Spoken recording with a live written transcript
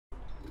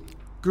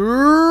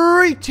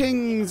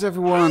Greetings,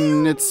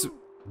 everyone! It's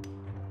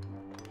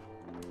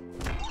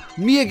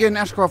me again,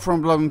 Ashkar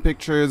from Bloodmoon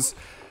Pictures,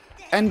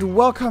 and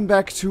welcome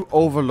back to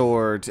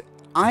Overlord.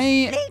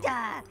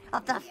 Leader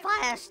of the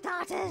fire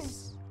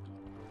starters.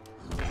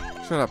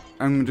 Shut up,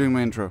 I'm doing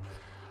my intro.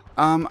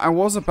 I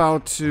was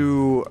about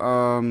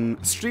to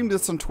stream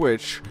this on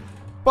Twitch,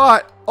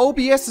 but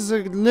OBS is a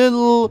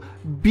little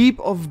beep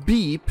of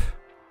beep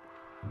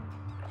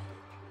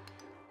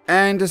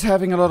and is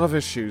having a lot of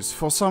issues.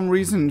 For some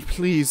reason,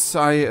 please,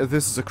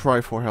 this is a cry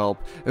for help.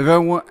 If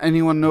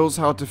anyone knows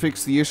how to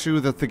fix the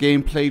issue that the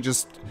gameplay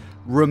just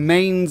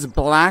remains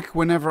black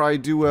whenever I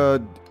do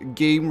a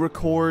game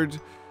record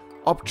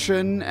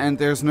option, and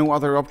there's no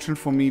other option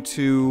for me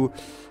to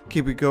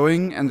keep it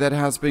going, and that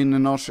has been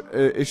an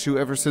issue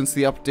ever since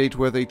the update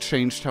where they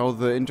changed how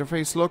the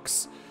interface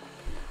looks.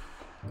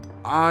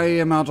 I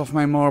am out of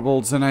my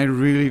marbles and I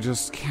really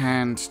just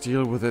can't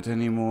deal with it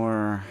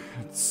anymore.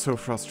 It's so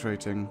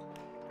frustrating.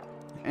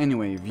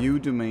 Anyway, view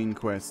domain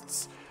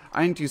quests.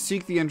 I need to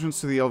seek the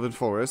entrance to the Elven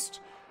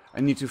Forest.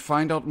 I need to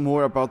find out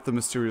more about the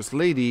mysterious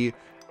lady,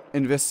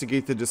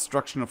 investigate the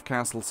destruction of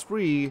Castle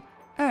Spree,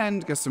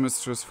 and get the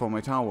mistress for my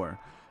tower.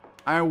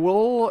 I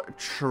will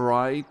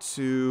try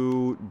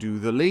to do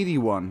the lady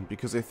one,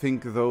 because I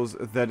think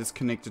that is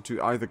connected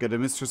to either get a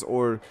mistress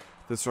or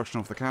the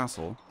destruction of the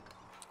castle.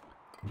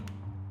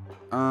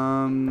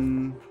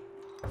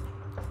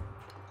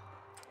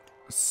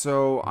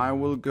 So I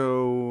will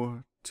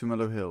go to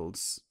Mellow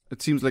Hills.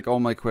 It seems like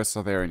all my quests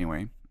are there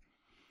anyway.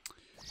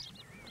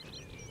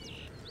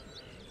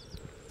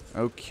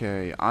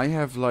 Okay, I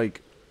have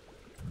like...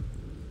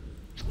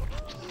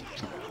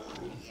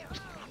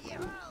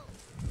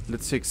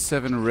 Let's take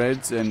 7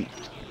 reds and...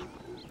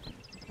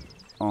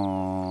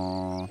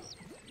 Aww.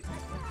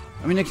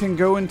 I mean, I can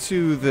go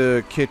into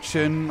the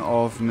kitchen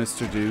of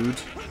Mr.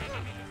 Dude.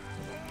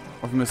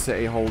 Of Mr.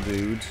 A-hole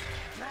Dude.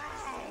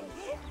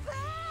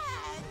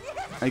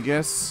 I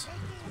guess.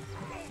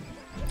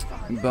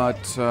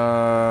 But, you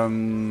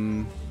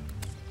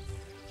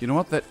know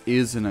what? That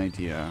is an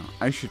idea.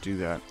 I should do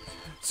that.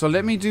 So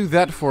let me do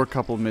that for a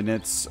couple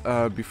minutes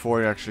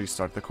before I actually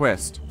start the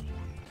quest.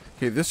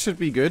 Okay, this should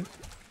be good.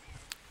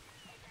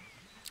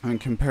 I mean,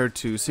 compared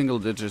to single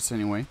digits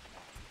anyway.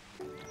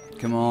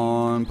 Come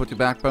on, put your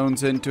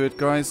backbones into it,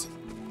 guys.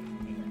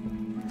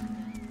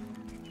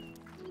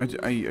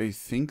 I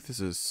think this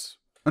is...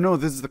 Oh no,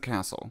 this is the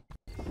castle.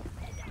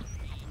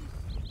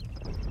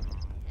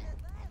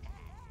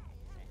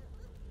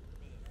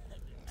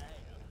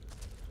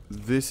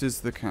 This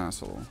is the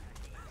castle.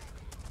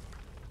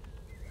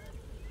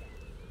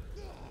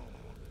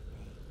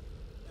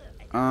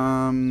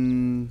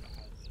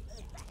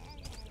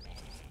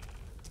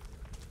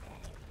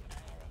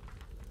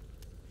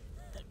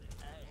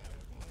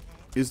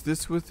 Is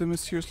this with the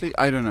mysterious lady?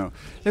 I don't know.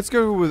 Let's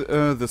go with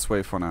this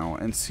way for now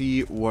and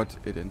see what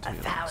it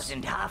entails.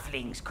 1,000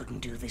 halflings couldn't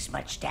do this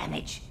much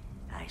damage.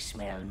 I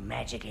smell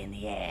magic in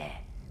the air.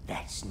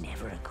 That's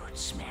never a good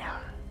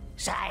smell.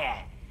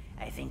 Sire,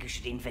 I think you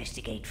should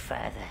investigate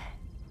further.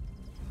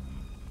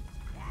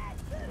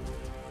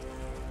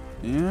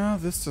 Yeah,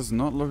 this does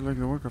not look like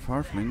the work of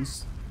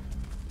halflings.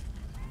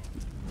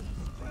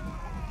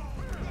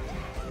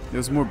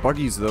 There's more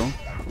buggies though.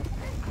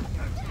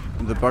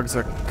 And the bugs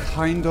are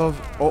kind of...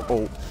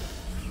 Uh-oh.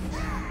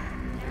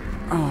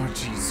 Oh,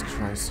 Jesus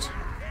Christ.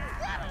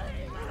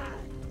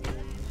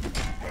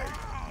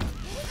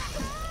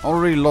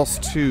 Already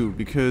lost 2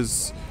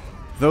 because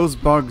those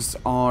bugs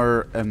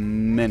are a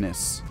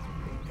menace.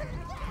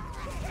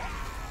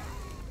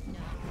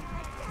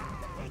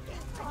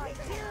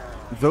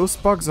 Those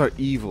bugs are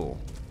evil.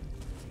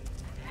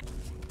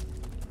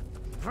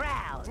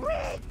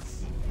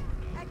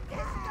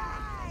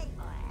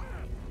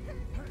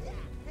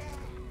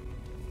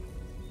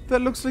 That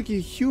looks like a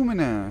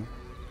human.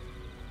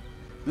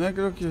 Like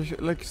a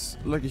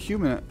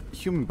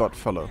human butt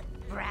fellow.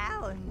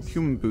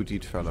 Human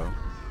bootied fellow.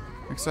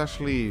 Let's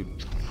actually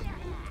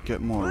get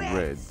more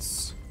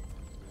reds.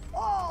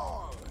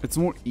 It's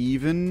more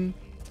even,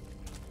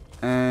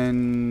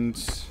 and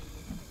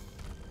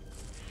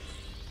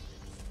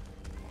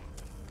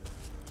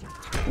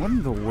what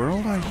in the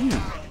world are you?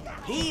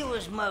 He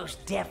was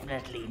most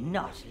definitely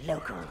not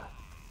local.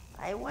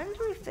 I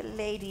wonder if the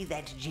lady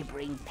that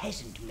gibbering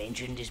peasant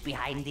mentioned is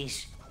behind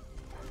this.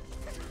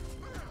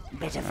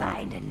 Better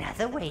find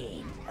another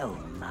way in, oh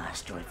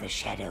master of the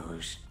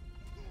shadows.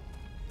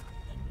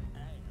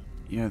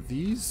 Yeah,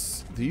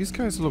 these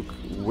guys look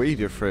way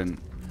different.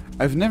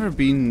 I've never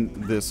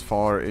been this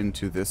far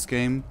into this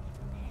game,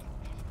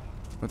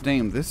 but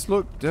damn, this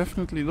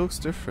definitely looks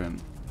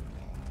different.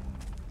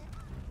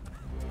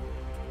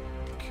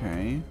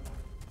 Okay.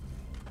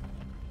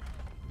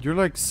 You're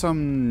like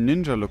some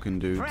ninja looking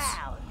dudes.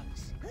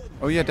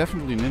 Oh yeah,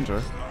 definitely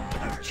ninja.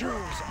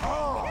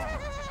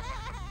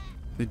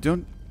 They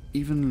don't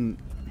even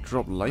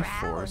drop life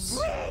force.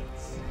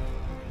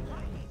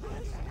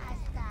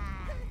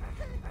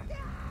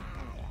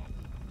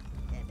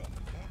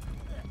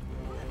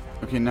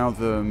 Okay, now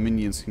the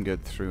minions can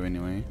get through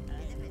anyway.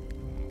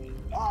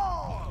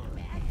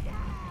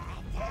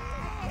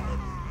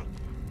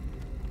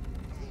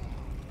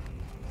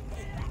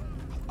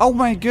 Oh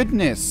my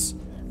goodness!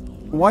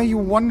 Why are you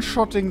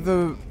one-shotting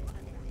the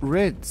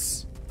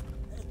reds?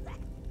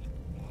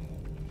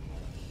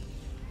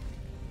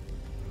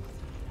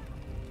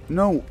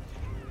 No.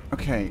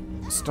 Okay,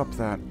 stop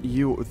that.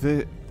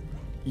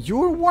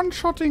 You're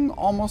one-shotting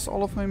almost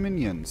all of my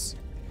minions.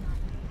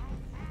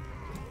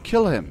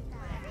 Kill him.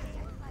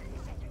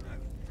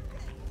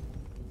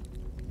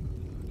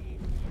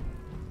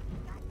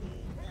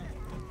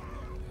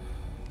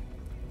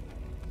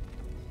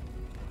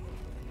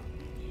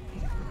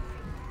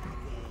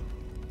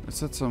 Let's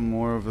set some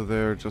more over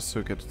there just so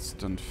it gets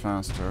done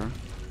faster.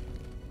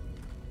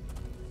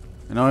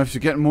 And now I have to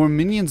get more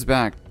minions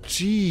back.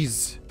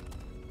 Jeez.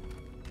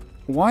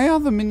 Why are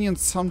the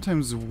minions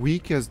sometimes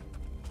weak as...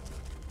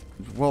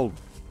 well,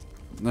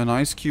 an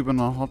ice cube on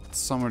a hot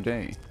summer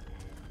day?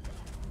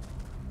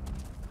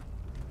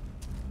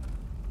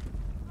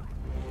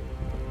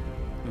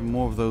 There are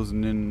more of those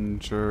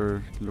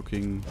ninja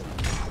looking...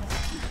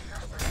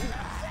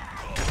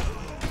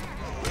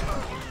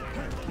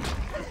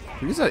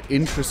 These are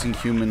interesting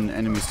human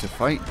enemies to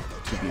fight,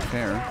 to be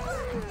fair.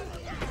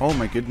 Oh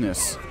my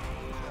goodness.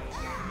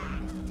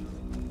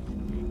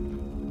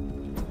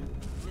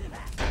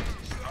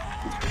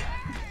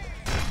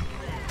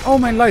 Oh,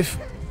 my life!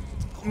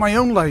 My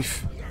own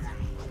life!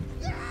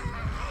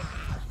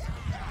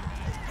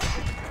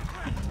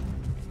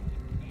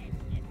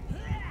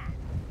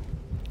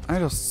 I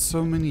lost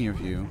so many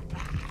of you.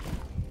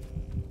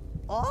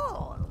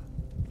 All.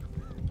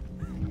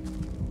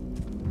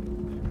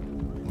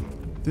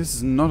 This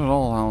is not at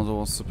all how I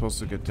was supposed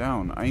to get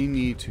down. I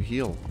need to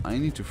heal. I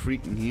need to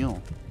freaking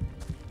heal.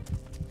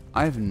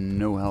 I have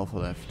no health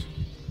left.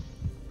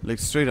 Like,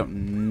 straight up,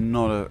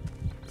 not a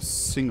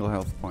single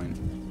health point.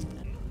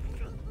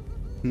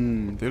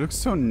 They look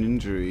so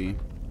ninja-y.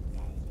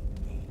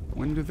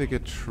 When do they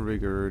get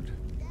triggered?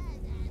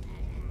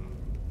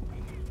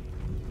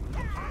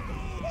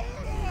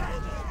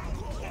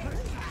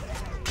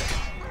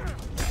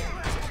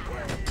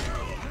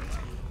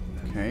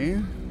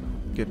 Okay.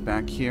 Get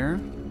back here.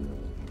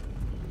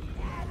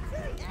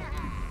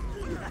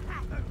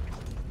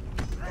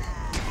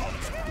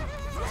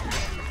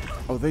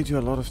 Oh, they do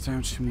a lot of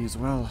damage to me as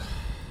well.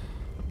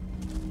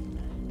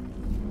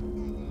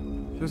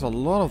 There's a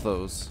lot of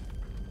those.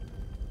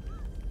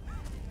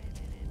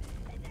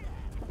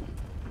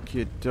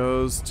 Okay, it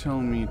does tell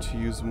me to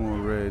use more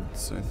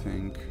reds, I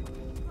think.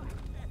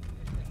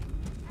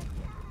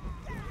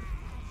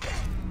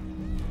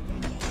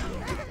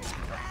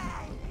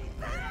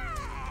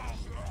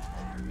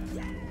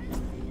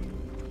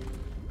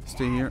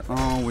 Stay here.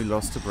 Oh, we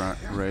lost a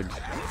red.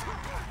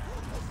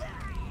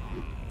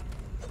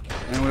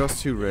 And we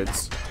lost 2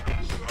 reds.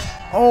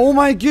 Oh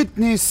my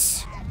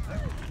goodness!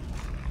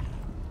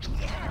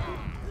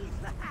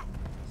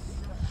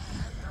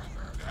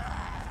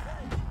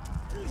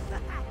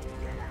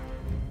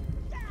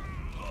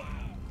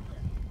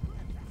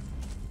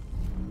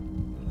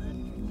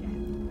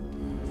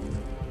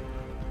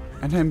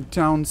 And I'm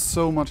down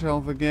so much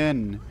health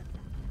again.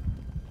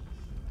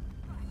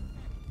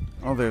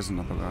 Oh, there's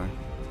another guy.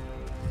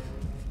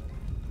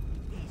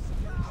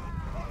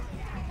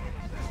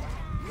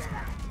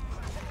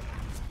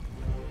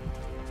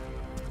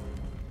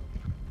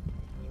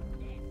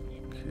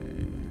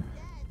 Okay.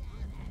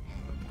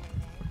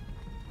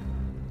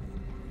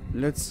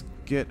 Let's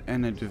get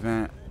an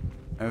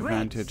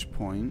advantage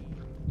point.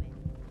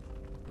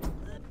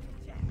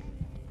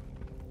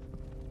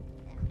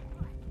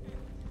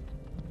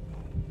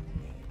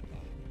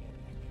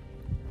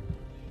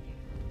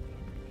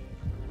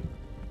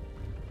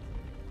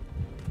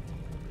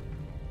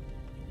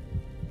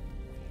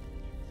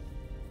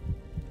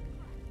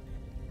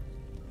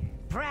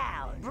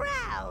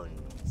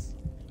 Browns.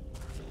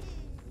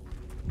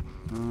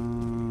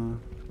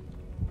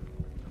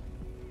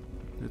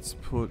 Let's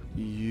put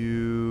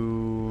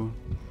you,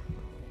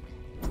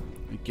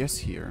 I guess,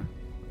 here.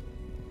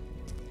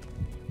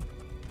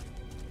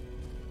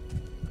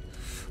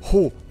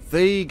 Oh,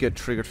 they get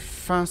triggered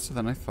faster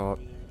than I thought.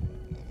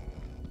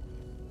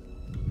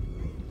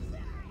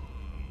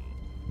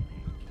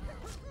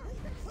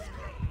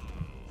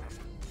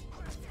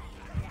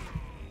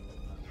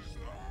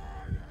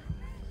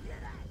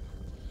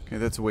 Okay,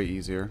 that's way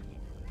easier.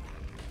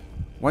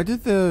 Why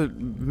did the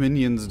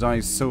minions die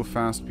so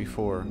fast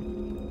before?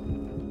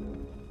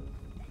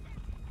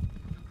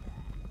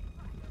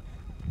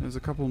 There's a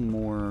couple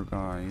more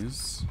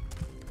guys.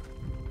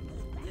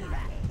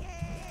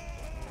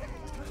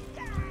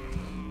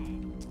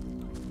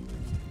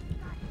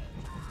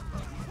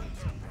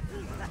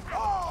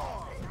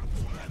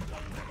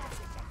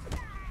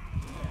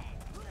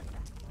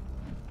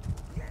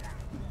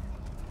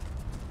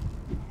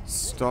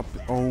 Stop.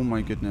 Oh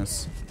my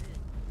goodness.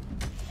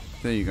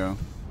 There you go.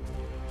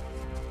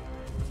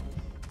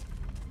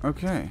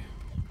 Okay.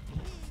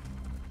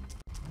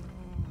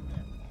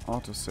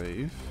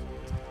 Autosave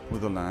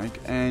with a lag.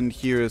 And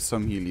here is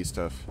some Healy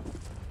stuff.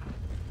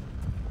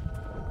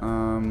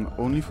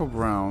 Only for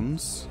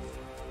browns.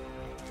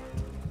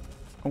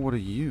 Oh, what are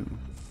you?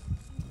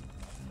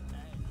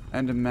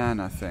 And a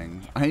mana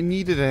thing. I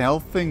needed a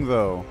health thing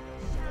though.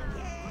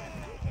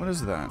 What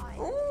is that?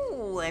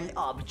 Ooh, an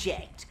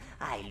object.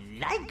 I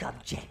like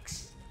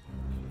objects.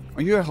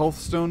 Are you a health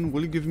stone?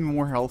 Will you give me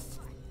more health?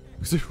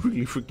 Because I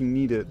really freaking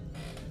need it.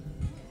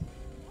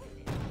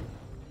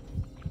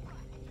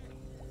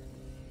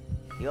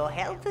 Your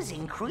health has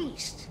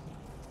increased.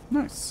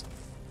 Nice.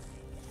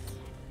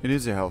 It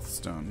is a health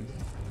stone.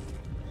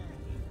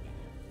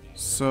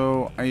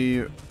 So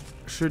I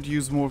should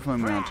use more of my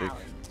magic.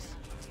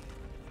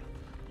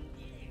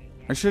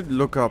 I should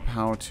look up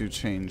how to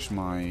change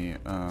my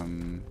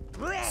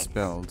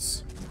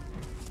spells.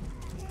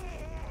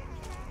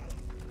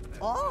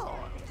 Oh.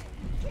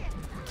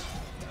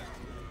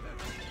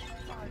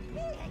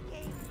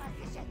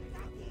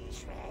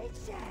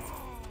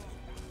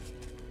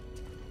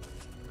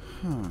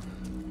 Huh.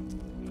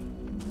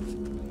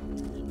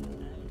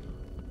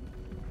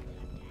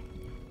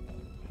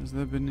 Has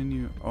there been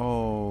any...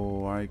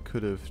 Oh, I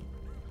could have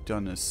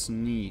done a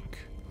sneak.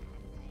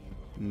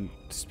 And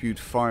spewed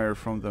fire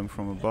from them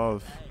from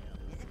above.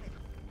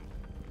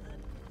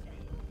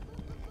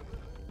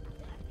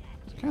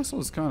 The castle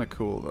is kind of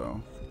cool,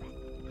 though.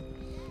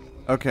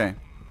 Okay.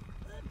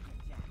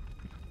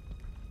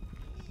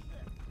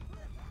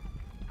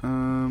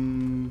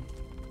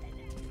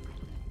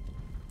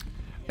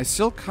 I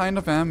still kind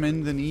of am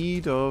in the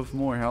need of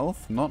more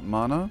health, not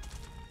mana.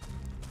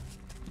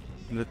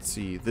 Let's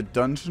see. The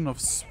Dungeon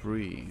of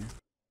Spree.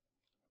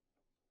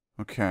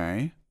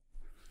 Okay.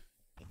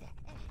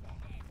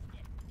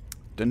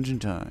 Dungeon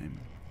time.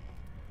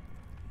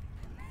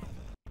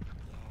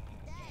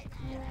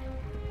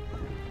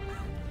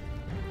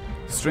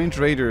 Strange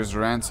raiders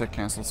ransack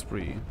Castle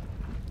Spree.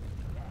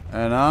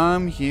 And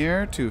I'm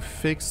here to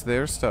fix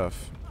their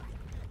stuff.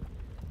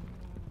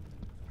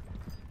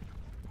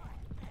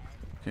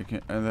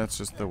 Okay, that's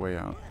just the way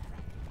out.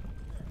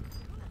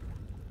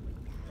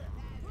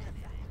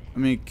 I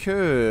mean,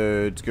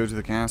 could go to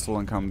the castle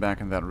and come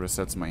back and that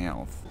resets my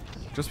health.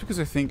 Just because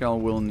I think I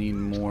will need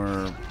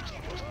more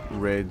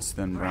reds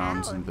than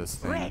browns in this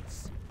thing.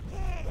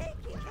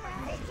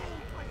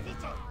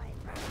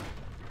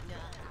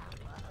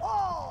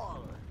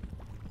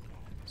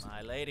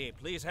 My lady,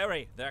 please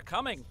hurry. They're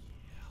coming.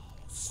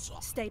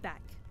 Stay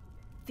back.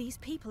 These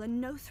people are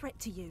no threat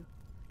to you.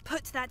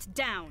 Put that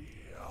down.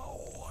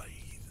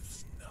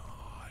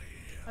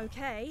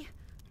 Okay.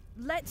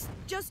 Let's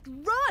just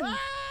run!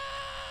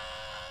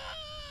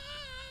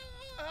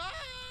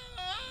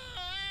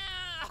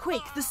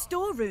 Quick, the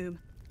storeroom.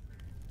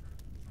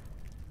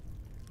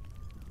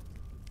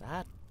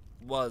 That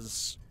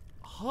was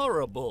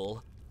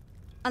horrible.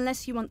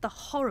 Unless you want the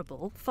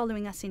horrible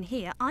following us in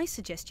here, I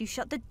suggest you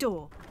shut the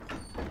door.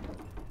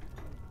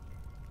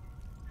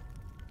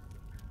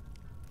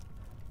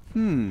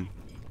 You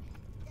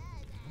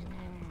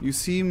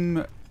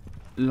seem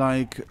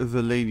like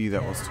the lady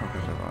that was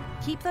talking about.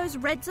 Keep those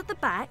reds at the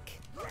back.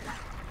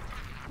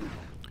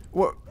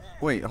 What?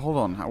 Wait, hold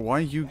on. Why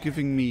are you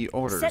giving me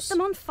orders? Set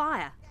them on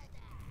fire.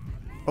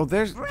 Oh,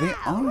 they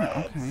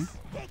are. Okay.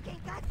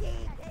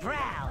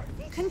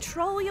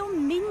 Control your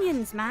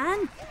minions,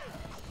 man.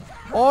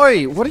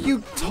 Oi! What are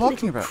you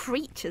talking Little about?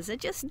 Creatures are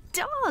just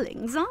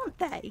darlings, aren't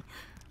they?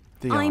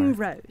 They I'm are.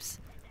 Rose.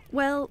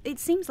 Well, it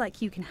seems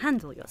like you can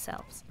handle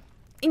yourselves.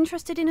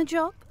 Interested in a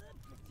job?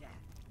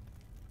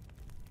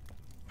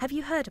 Have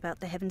you heard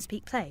about the Heaven's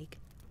Peak Plague?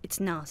 It's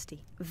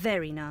nasty.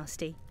 Very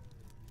nasty.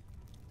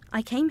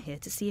 I came here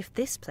to see if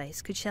this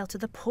place could shelter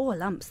the poor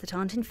lumps that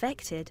aren't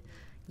infected.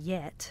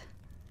 Yet.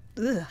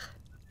 Ugh.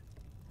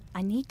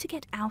 I need to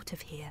get out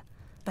of here,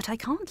 but I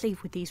can't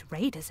leave with these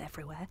raiders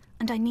everywhere,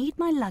 and I need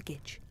my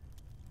luggage.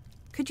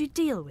 Could you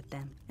deal with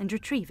them and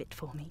retrieve it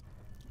for me?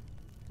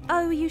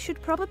 Oh, you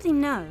should probably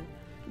know.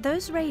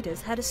 Those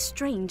raiders had a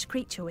strange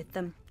creature with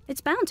them.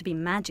 It's bound to be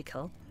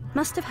magical.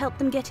 Must have helped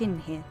them get in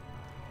here.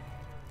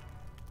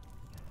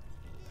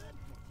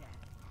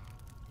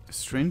 A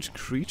strange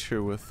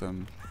creature with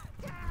them.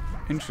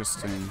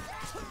 Interesting.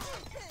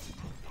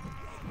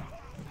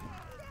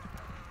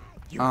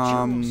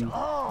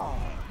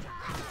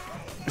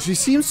 She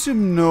seems to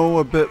know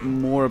a bit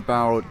more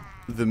about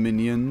the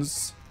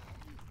minions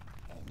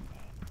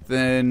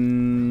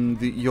than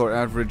your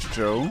average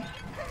Joe,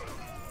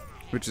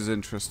 which is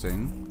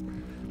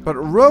interesting. But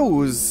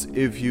Rose,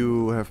 if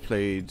you have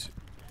played...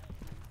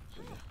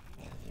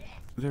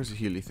 There's a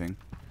Healy thing.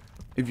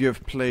 If you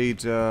have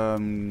played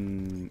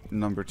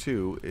number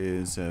 2,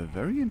 is a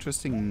very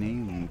interesting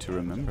name to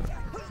remember.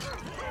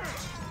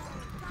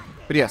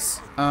 But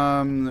yes,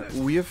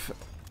 we have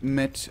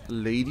met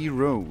Lady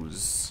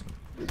Rose,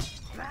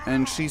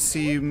 and she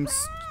seems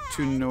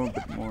to know a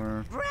bit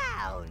more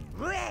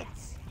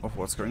of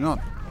what's going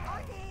on.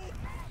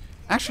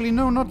 Actually,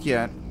 no, not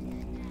yet.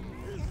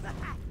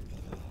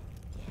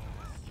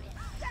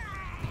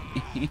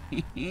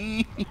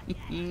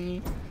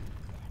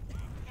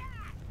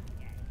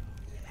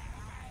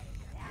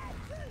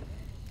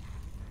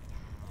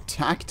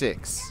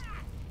 Tactics.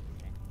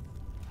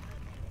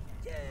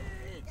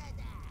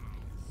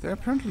 They're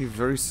apparently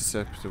very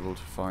susceptible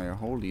to fire.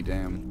 Holy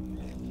damn.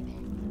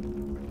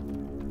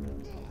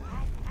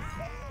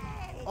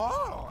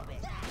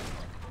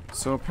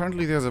 So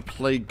apparently there's a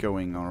plague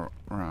going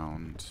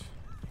around.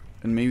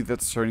 And maybe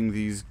that's turning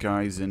these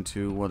guys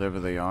into whatever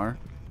they are.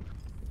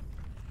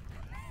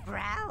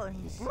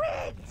 Browns.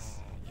 Reds.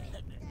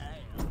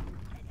 Can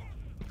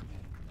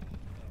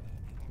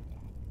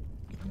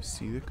you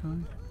see the guy?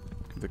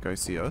 Can the guy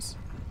see us?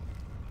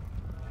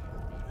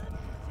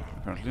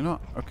 Apparently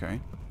not. Okay.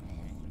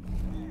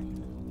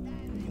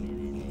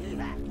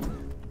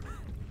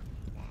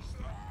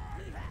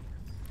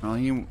 Well,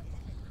 he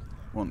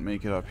won't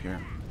make it up here.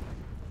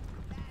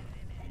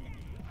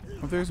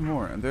 Oh, there's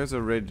more. And there's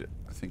a red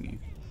thingy.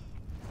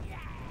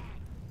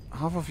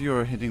 Half of you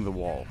are hitting the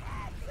wall.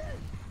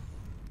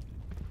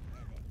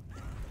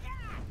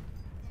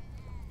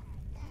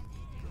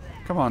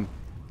 Come on.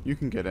 You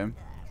can get him.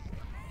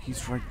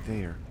 He's right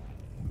there.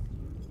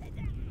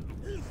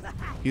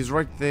 He's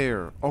right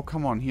there. Oh,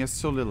 come on. He has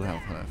so little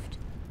health left.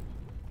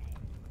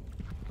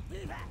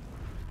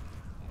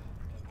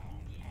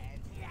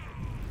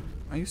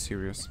 Are you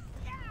serious?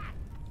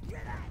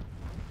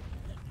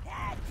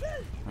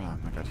 Oh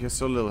my god, he has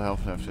so little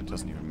health left, it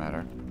doesn't even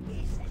matter.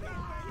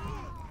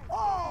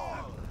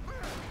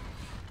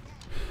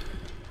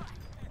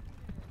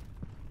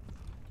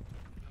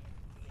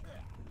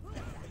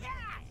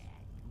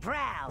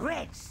 Brown.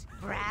 Reds.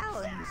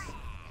 Browns.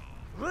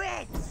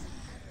 Reds.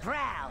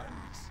 Browns.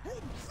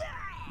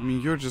 I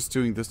mean, you're just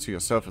doing this to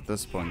yourself at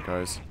this point,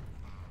 guys.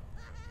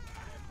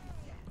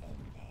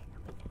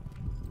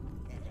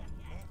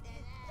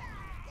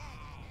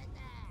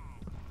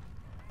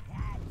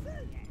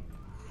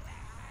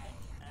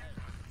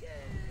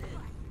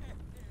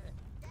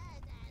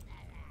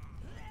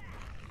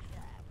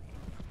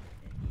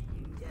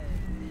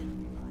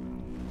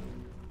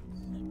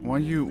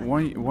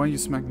 Why are you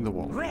smacking the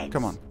wall? Reds.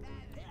 Come on.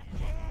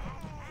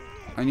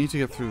 I need to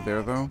get through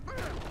there though.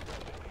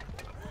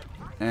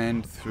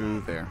 And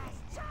through there.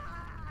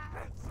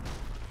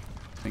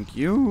 Thank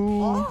you.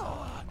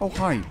 Oh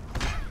hi.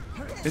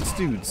 It's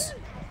dudes.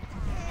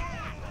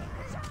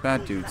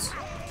 Bad dudes.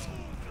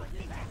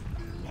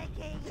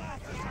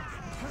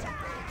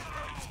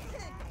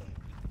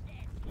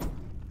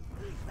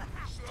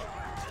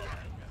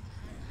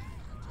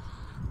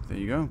 There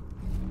you go.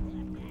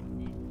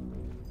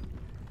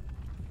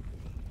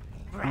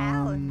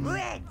 Brown.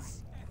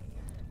 Reds.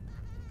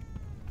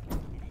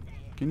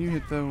 Can you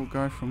hit the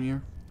guy from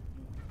here?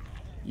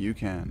 You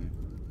can.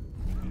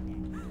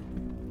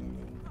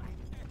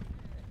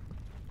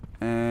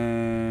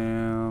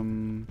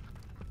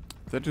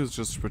 That dude's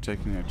just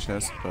protecting their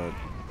chest, but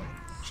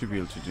should be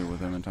able to deal with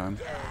him in time.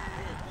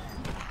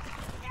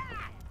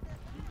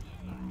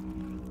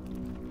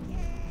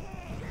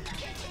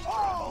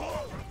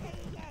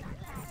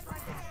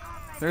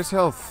 There's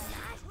health.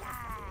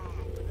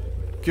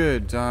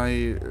 Good.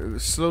 I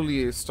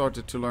slowly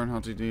started to learn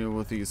how to deal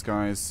with these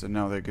guys, and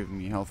now they're giving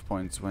me health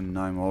points when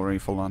I'm already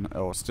full on,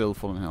 or still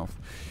full on health.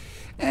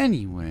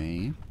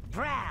 Anyway.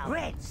 Brown.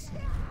 Reds.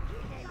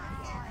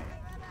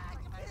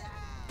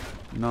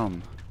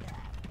 None.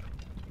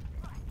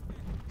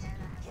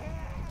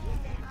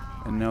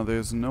 And now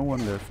there's no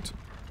one left.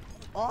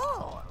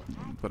 Oh.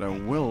 But I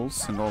will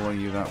send all of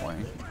you that way.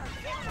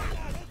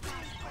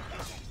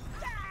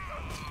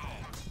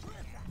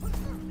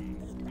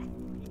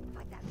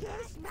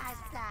 Yes,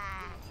 master.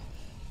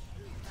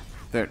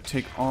 There,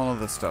 take all of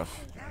the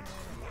stuff.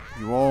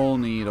 You all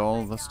need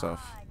all the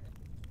stuff.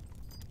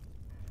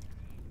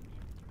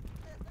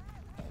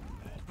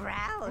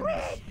 Brown.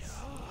 Reds.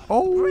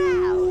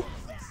 Oh!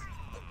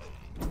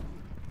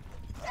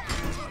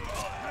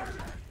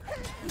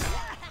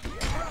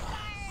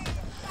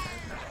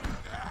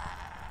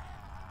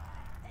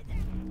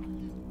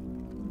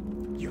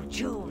 You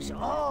choose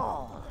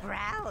all.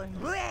 Brown.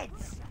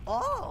 Reds.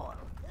 All.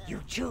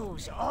 You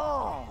choose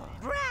all.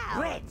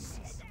 Brown. Reds.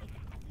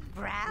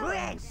 Brown.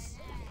 Reds.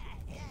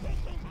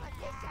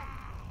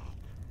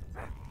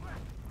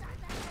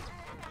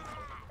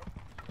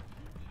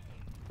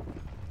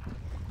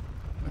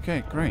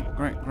 Okay, great.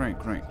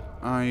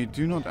 I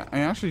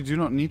actually do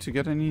not need to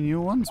get any new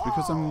ones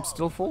because I'm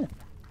still full.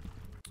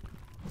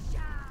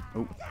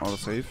 Oh,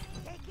 autosave.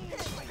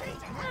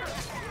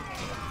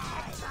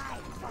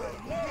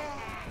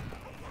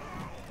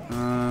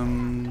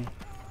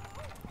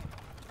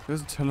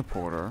 There's a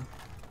teleporter,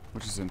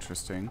 which is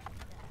interesting.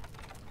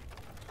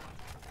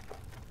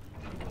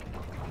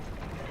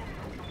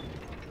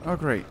 Oh,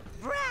 great.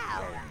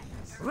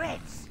 Browns.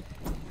 Reds.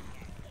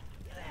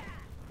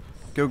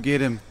 Go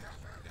get him.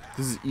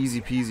 This is easy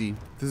peasy.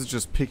 This is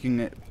just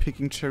picking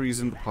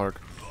cherries in the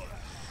park.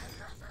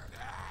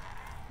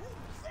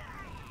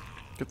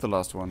 Get the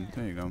last one.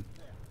 There you go.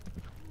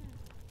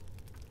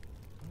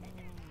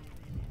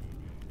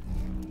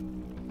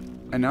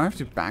 And now I have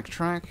to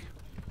backtrack?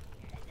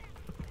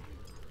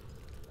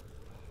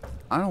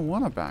 I don't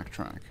want to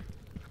backtrack.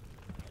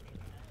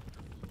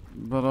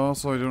 But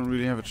also I don't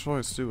really have a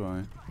choice, do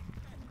I?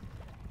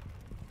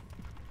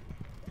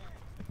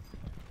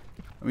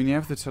 I mean, you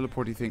have the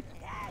teleporty thing.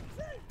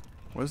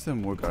 Where's there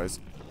more guys?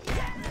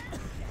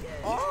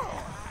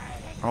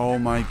 Oh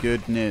my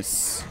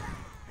goodness.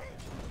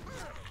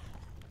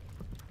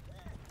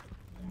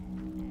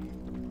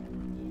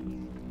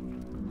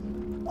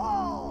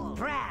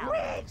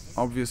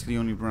 Obviously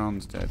only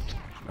Brown's died.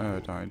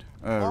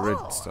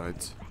 Red's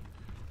died.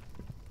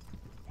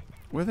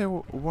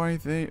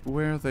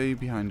 Where are they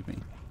behind me?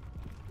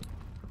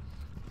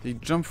 They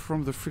jump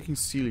from the freaking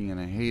ceiling and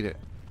I hate it.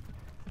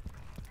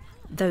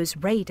 Those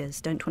raiders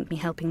don't want me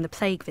helping the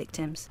plague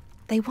victims.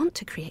 They want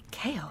to create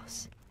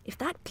chaos. If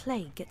that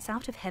plague gets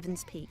out of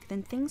Heaven's Peak,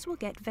 then things will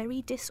get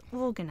very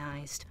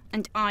disorganized.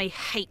 And I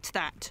hate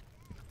that.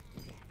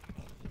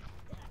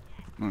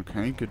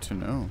 Okay, good to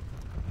know.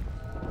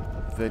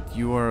 That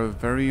you are a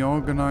very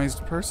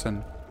organized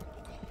person.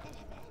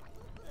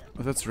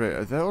 Oh, that's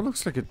right. That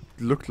looks like it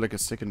looked like a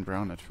second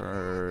Brown at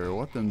first.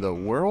 What in the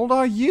world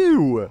are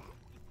you?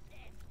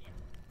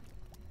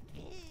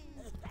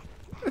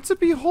 It's a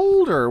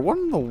beholder. What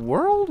in the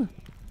world?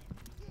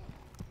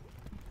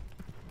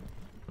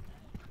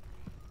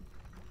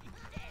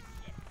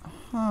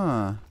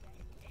 Huh.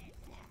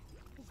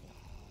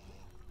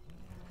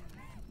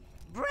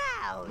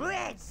 Brown!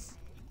 Reds!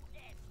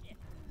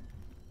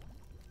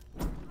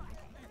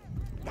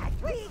 That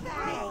big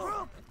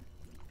group!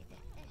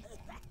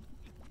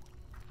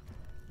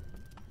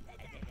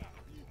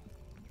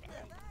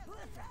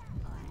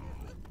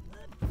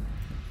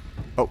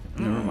 Oh,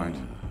 never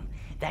mind.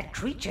 That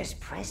creature's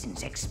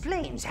presence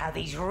explains how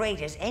these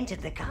raiders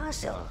entered the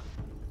castle.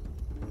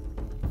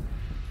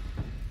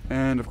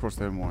 And of course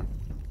there are more.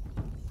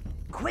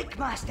 Quick,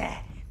 Master!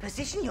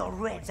 Position your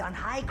Reds on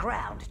high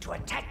ground to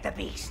attack the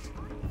beast.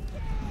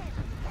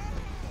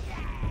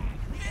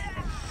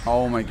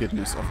 Oh my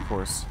goodness, of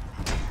course.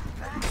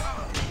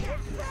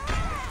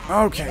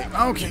 Okay,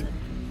 okay.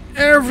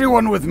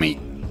 Everyone with me!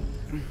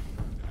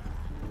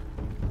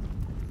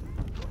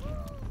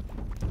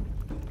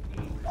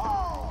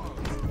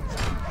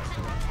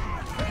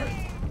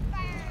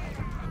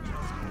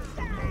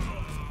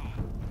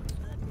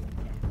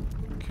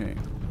 Okay.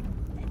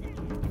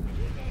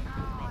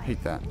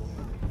 Hate that.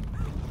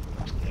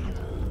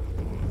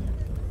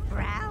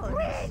 Brown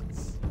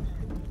Reds!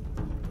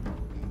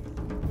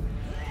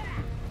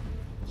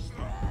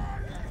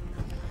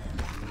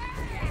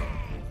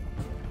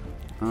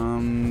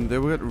 They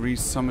will get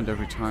resummoned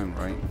every time,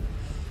 right?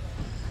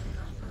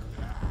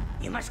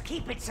 You must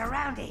keep it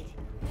surrounded.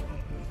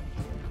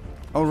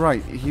 Oh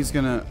right, he's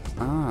gonna...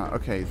 Ah,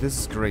 okay, this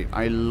is great.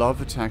 I love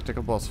a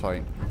tactical boss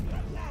fight.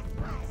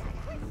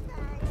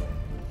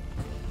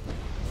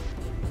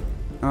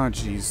 Ah,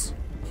 jeez.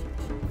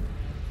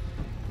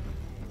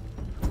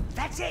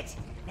 That's it!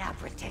 Now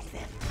protect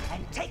them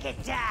and take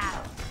it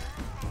down!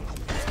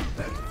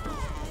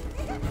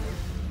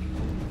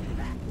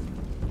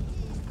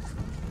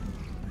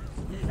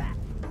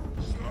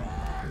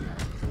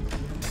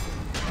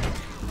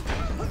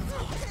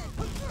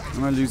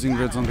 Am I losing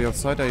Reds on the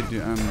outside? I'm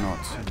not.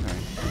 Okay.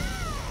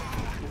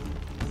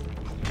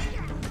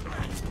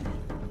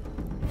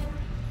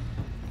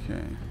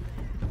 Okay.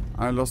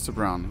 I lost a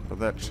Brown, but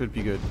that should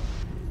be good.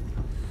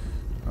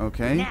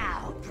 Okay.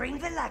 Now, bring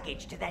the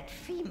luggage to that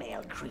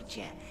female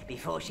creature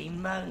before she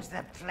mows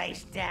the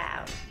place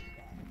down.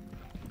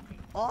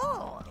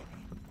 Oh!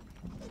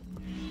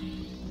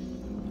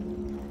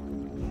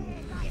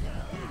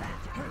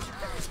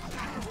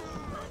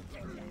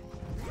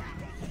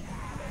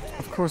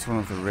 Of course one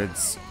of the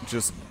Reds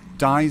just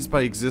dies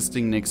by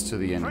existing next to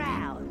the enemy.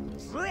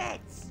 Browns!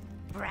 Reds!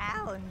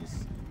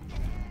 Browns!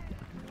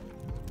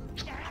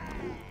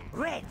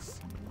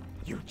 Reds!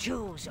 You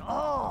choose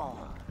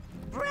all!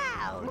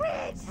 Browns!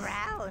 Reds!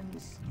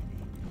 Browns!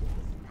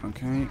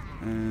 Okay,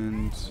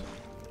 and...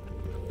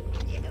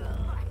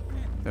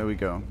 there we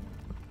go.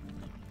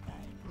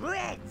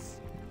 Reds!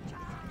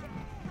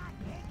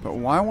 But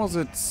why was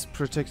it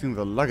protecting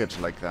the luggage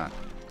like that?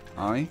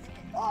 Aye?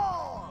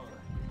 All!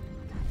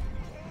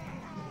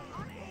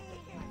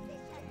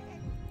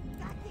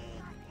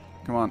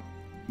 Come on,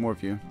 more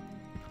of you.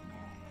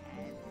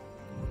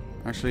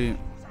 Actually...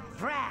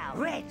 Brown!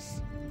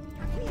 Reds!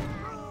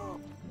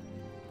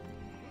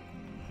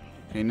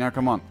 okay, now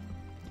come on.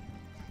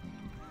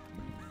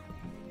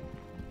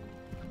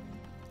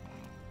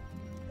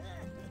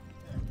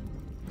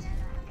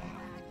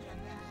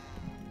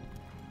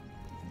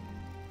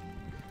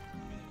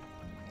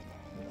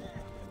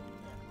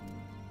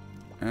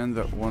 And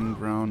that one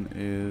Brown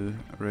is...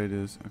 red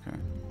is... okay.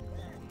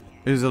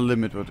 It is a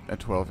limit at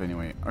 12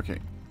 anyway. Okay.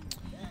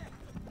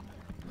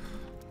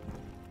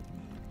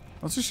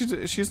 Also,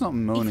 she's not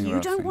moaning If you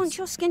about don't things. want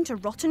your skin to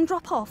rot and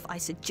drop off, I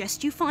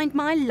suggest you find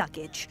my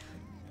luggage.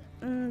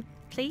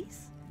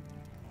 Please?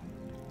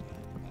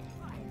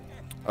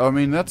 I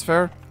mean, that's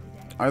fair.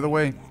 Either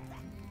way.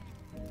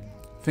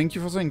 Thank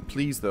you for saying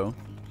please, though.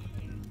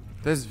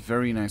 That's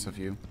very nice of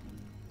you.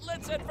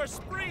 Let's head for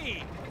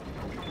spree!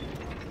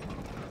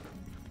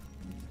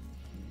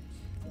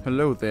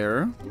 Hello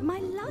there. My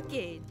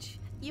luggage.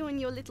 You and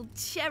your little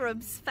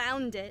cherubs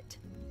found it.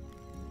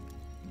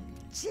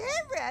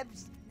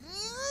 Cherubs?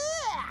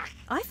 Ugh!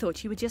 I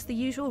thought you were just the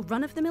usual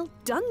run-of-the-mill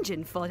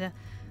dungeon fodder,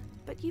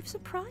 but you've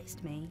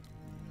surprised me.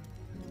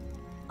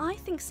 I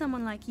think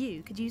someone like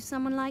you could use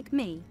someone like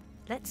me.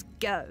 Let's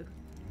go.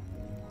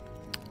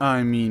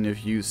 I mean,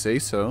 if you say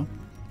so.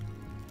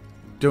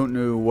 don't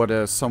know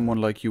what someone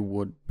like you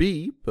would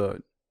be,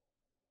 but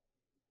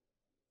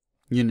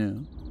you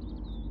know.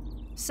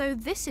 So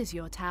this is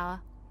your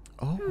tower.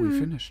 Oh, we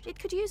finished. It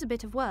could use a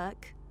bit of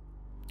work.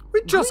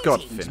 We just got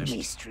Greetings, finished.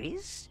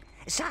 Mistress.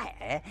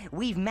 Sire,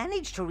 we've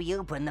managed to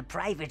reopen the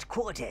private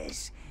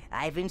quarters.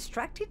 I've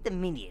instructed the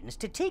minions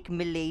to take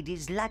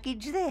Milady's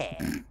luggage there.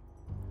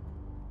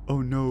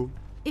 Oh no.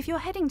 If you're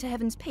heading to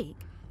Heaven's Peak,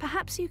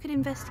 perhaps you could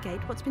investigate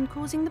what's been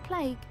causing the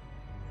plague.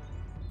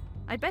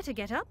 I'd better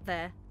get up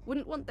there.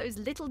 Wouldn't want those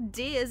little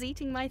deers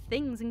eating my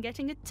things and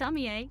getting a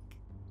tummy ache.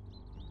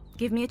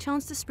 Give me a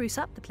chance to spruce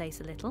up the place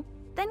a little,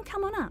 then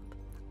come on up.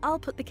 I'll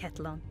put the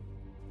kettle on.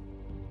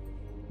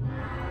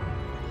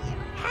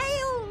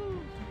 Hail!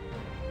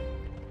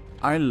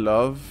 I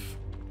love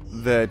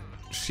that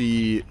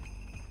she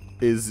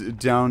is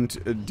down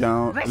for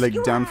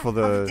Rescuer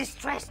the of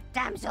distressed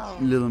damsel.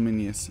 little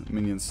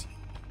minions.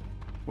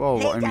 Well,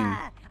 I Leader mean,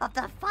 of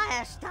the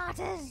fire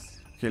starters.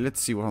 okay,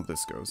 let's see how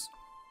this goes.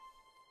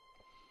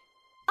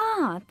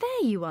 Ah,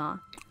 there you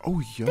are.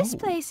 Oh, yo. This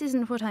place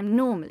isn't what I'm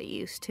normally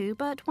used to,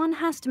 but one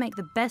has to make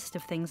the best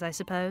of things, I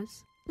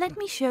suppose. Let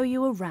me show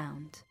you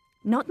around.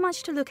 Not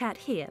much to look at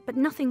here, but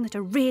nothing that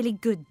a really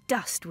good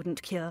dust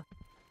wouldn't cure.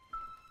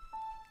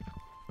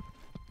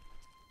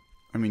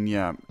 I mean,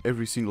 yeah,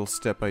 every single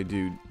step I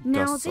do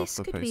Now dusts off this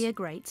the could place. be a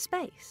great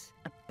space.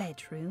 A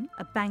bedroom,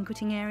 a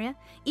banqueting area,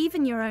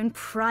 even your own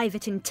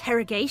private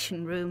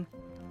interrogation room.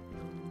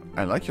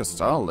 I like your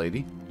style,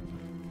 lady.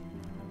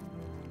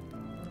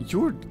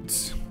 You're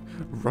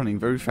running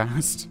very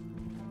fast.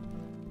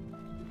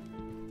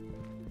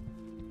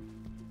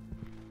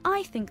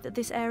 I think that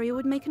this area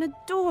would make an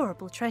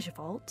adorable treasure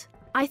vault.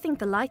 I think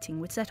the lighting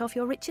would set off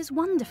your riches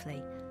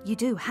wonderfully. You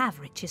do have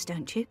riches,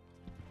 don't you?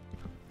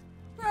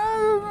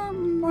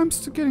 I'm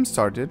still getting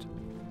started.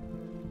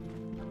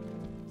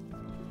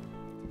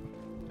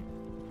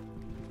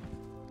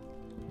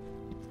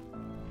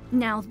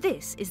 Now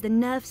this is the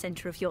nerve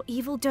center of your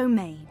evil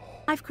domain.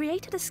 I've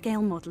created a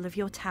scale model of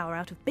your tower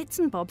out of bits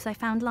and bobs I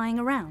found lying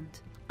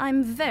around.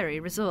 I'm very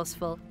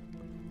resourceful.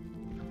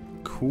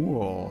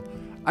 Cool.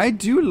 I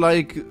do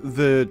like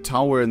the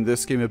tower in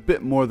this game a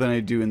bit more than I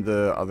do in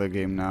the other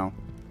game now.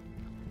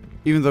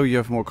 Even though you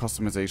have more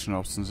customization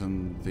options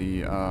in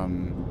the,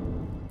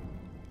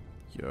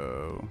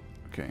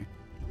 okay.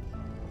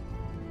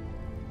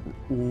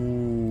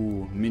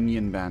 Ooh,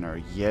 minion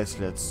banner. Yes,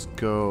 let's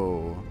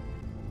go.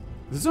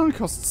 This only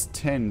costs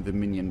 10, the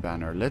minion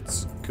banner.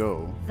 Let's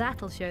go.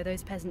 That'll show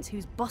those peasants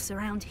who's boss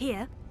around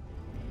here.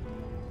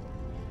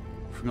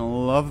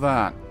 Freaking love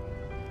that.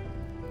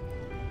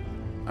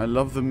 I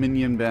love the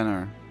minion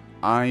banner.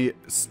 We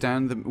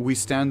stand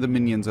the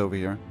minions over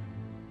here.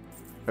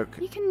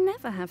 Okay. You can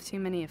never have too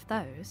many of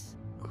those.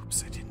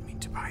 Oops, I didn't mean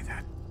to buy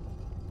that.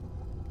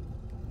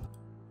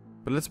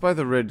 But let's buy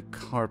the red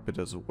carpet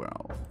as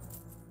well.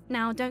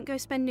 Now, don't go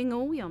spending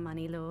all your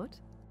money, Lord.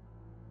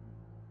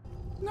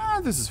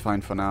 Nah, this is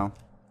fine for now.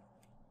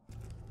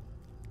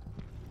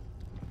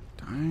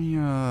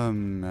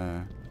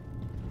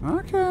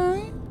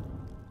 Okay.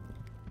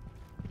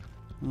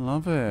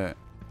 Love it.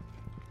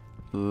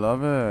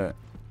 Love it.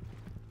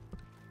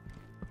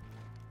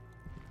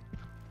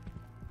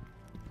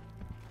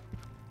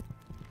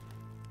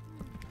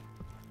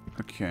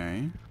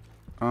 Okay.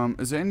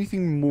 Is there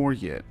anything more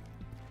yet?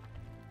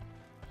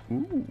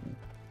 Ooh.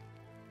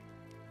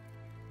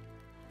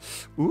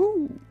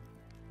 Ooh.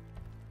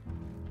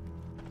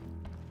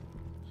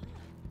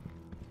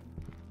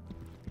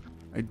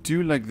 I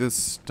do like this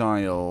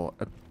style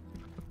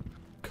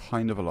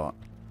kind of a lot.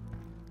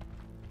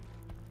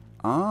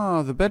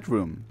 Ah, the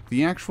bedroom.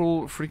 The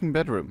actual freaking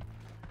bedroom.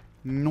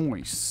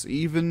 Nice.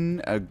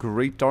 Even a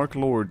great Dark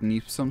Lord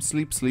needs some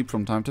sleep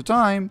from time to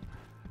time.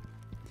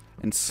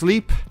 And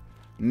sleep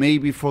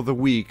maybe for the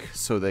weak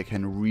so they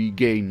can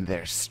regain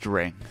their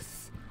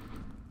strength.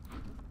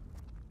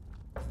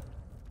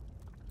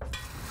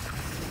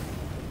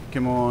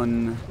 Come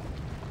on.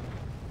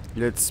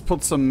 Let's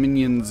put some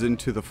minions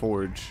into the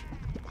forge.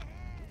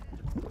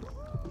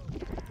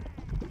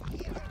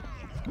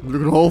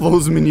 Look at all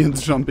those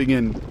minions jumping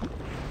in.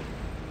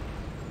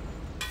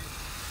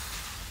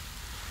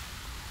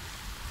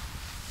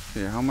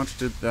 Okay, how much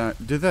did that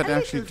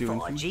actually do anything?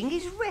 Forging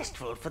is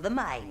restful for the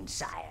mind,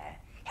 sire.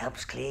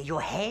 Helps clear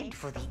your head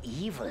for the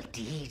evil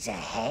deeds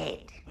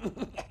ahead.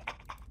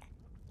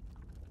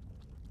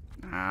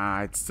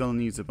 Ah, it still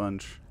needs a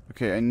bunch.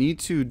 Okay, I need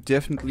to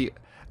definitely...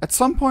 At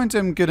some point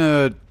I'm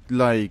gonna,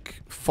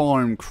 like,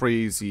 farm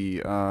crazy,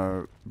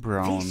 brown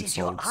This is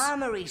your swords.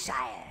 armory,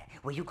 sire,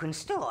 where you can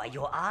store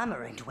your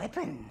armor and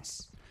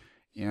weapons.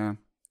 Yeah.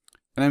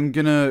 And I'm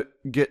gonna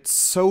get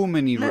so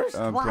many Most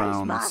wise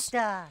browns.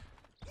 master.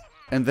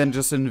 And then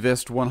just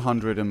invest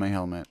 100 in my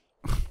helmet.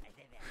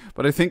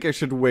 But I think I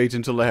should wait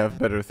until I have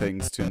better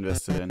things to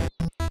invest it in.